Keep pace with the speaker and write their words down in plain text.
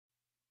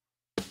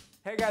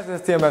Hey guys,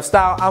 it's TMF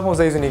Style. I'm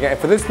Jose Zuniga, and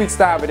for this week's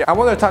style video, I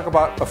wanted to talk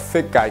about a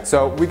fit guide.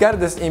 So we got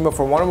this email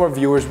from one of our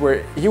viewers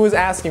where he was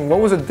asking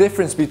what was the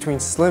difference between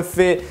slim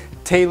fit,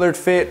 tailored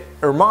fit,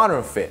 or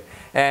modern fit.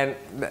 And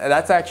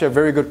that's actually a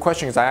very good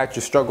question because I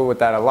actually struggle with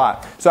that a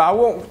lot. So I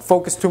won't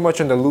focus too much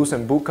on the loose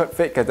and bootcut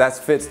fit because that's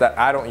fits that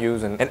I don't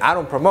use and I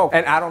don't promote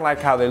and I don't like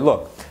how they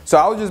look. So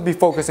I'll just be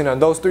focusing on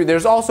those three.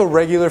 There's also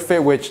regular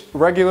fit, which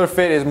regular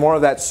fit is more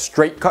of that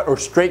straight cut or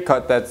straight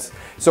cut.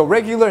 So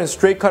regular and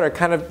straight cut are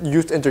kind of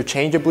used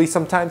interchangeably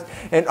sometimes.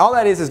 And all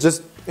that is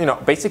just,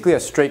 basically a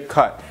straight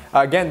cut.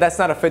 Again, that's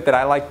not a fit that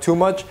I like too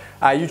much.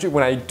 Usually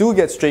when I do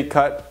get straight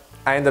cut,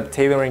 I end up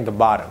tailoring the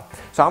bottom.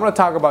 So I'm going to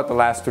talk about the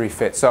last three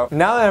fits. So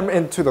now that I'm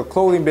into the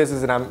clothing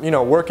business and I'm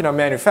working on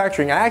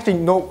manufacturing, I actually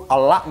know a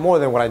lot more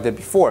than what I did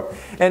before.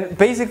 And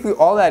basically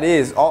all that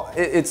is,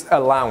 it's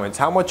allowance.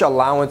 How much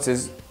allowance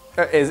is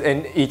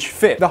in each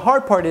fit. The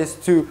hard part is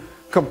to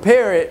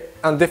compare it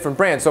on different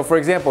brands. So for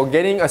example,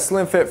 getting a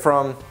slim fit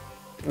from,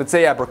 let's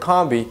say,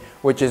 Abercrombie,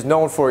 which is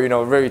known for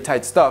very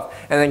tight stuff,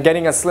 and then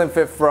getting a slim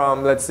fit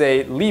from, let's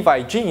say,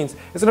 Levi jeans,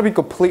 it's going to be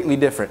completely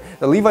different.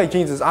 The Levi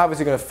jeans is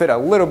obviously going to fit a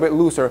little bit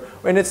looser,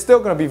 and it's still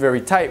going to be very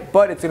tight,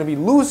 but it's going to be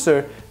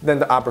looser than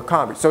the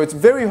Abercrombie. So it's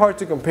very hard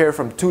to compare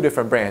from two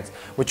different brands.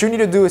 What you need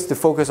to do is to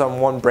focus on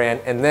one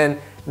brand and then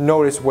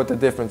notice what the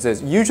difference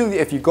is. Usually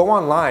if you go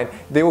online,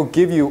 they will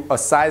give you a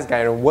size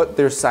guide on what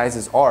their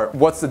sizes are,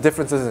 what's the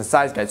differences in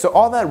size guide. So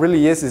all that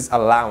really is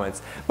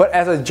allowance. But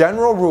as a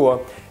general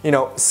rule,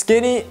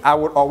 skinny I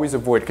would always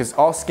avoid because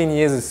all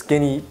skinny is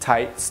skinny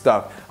tight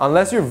stuff.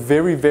 Unless you're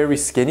very, very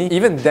skinny,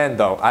 even then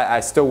though, I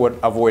still would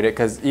avoid it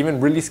because even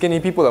really skinny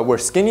people that wear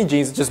skinny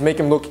jeans just make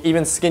them look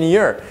even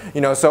skinnier.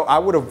 So I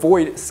would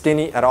avoid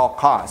skinny at all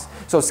costs.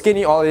 So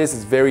skinny, all it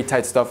is very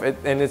tight stuff,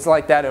 and it's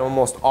like that in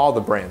almost all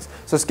the brands.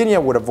 So skinny I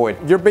would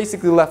avoid. You're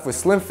basically left with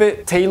slim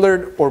fit,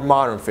 tailored, or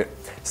modern fit.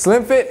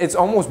 Slim fit, it's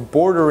almost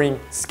bordering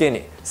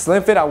skinny.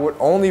 Slim fit, I would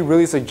only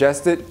really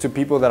suggest it to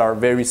people that are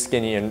very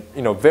skinny and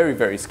very,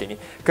 very skinny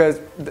because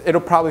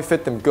it'll probably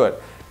fit them good.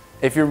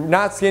 If you're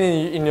not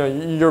skinny,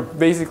 you're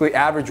basically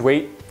average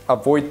weight,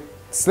 avoid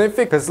slim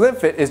fit because slim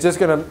fit is just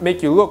gonna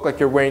make you look like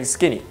you're wearing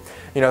skinny.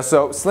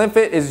 So slim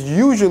fit is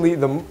usually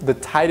the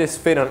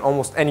tightest fit on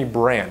almost any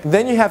brand.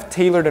 Then you have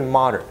tailored and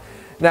modern.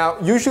 Now,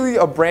 usually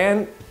a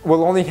brand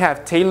will only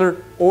have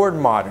tailored or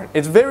modern.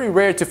 It's very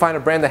rare to find a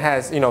brand that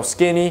has,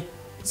 skinny,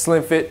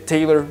 slim fit,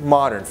 tailored,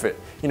 modern fit.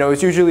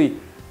 It's usually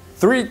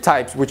three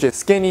types, which is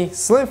skinny,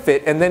 slim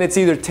fit, and then it's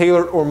either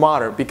tailored or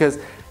modern, because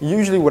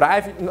usually what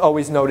I've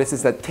always noticed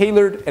is that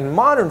tailored and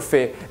modern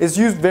fit is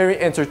used very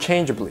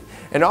interchangeably.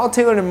 And all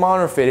tailored and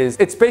modern fit is,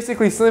 it's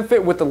basically slim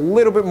fit with a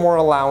little bit more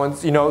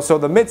allowance, so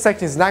the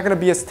midsection is not going to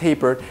be as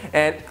tapered,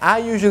 and I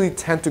usually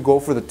tend to go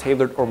for the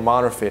tailored or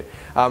modern fit.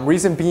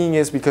 Reason being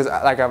is because,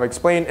 like I've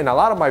explained in a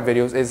lot of my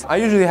videos, is I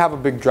usually have a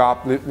big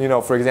drop,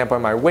 for example,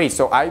 in my waist,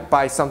 so I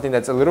buy something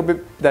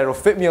that'll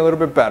fit me a little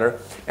bit better,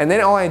 and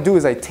then all I do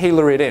is I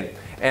tailor it in.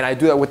 And I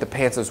do that with the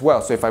pants as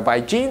well. So if I buy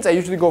jeans, I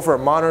usually go for a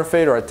modern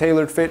fit or a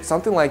tailored fit,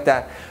 something like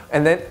that.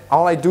 And then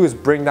all I do is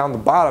bring down the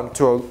bottom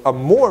to a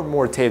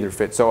more tailored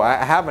fit. So I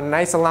have a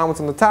nice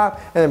allowance on the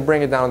top and then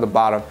bring it down on the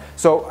bottom.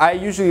 So I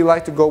usually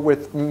like to go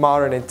with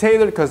modern and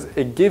tailored because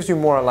it gives you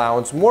more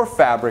allowance, more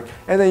fabric,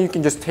 and then you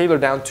can just tailor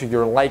down to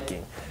your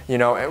liking.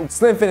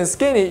 Slim fit and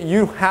skinny,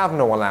 you have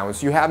no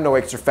allowance, you have no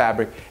extra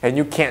fabric, and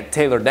you can't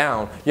tailor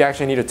down. You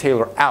actually need to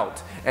tailor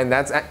out. And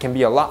that can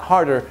be a lot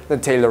harder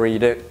than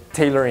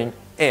tailoring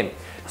in.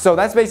 So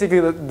that's basically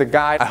the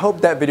guide. I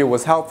hope that video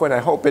was helpful and I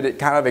hope it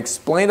kind of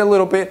explained a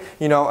little bit.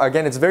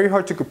 Again, it's very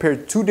hard to compare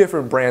two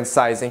different brand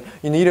sizing.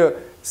 You need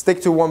to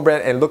stick to one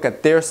brand and look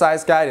at their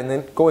size guide and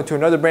then go into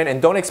another brand,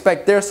 and don't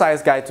expect their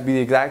size guide to be the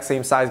exact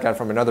same size guide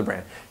from another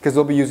brand because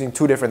they'll be using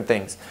two different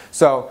things.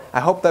 So I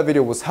hope that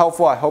video was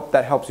helpful. I hope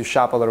that helps you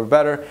shop a little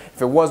better.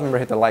 If it was, remember,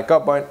 hit the like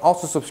up button.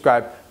 Also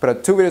subscribe. Put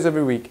out 2 videos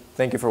every week.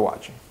 Thank you for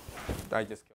watching.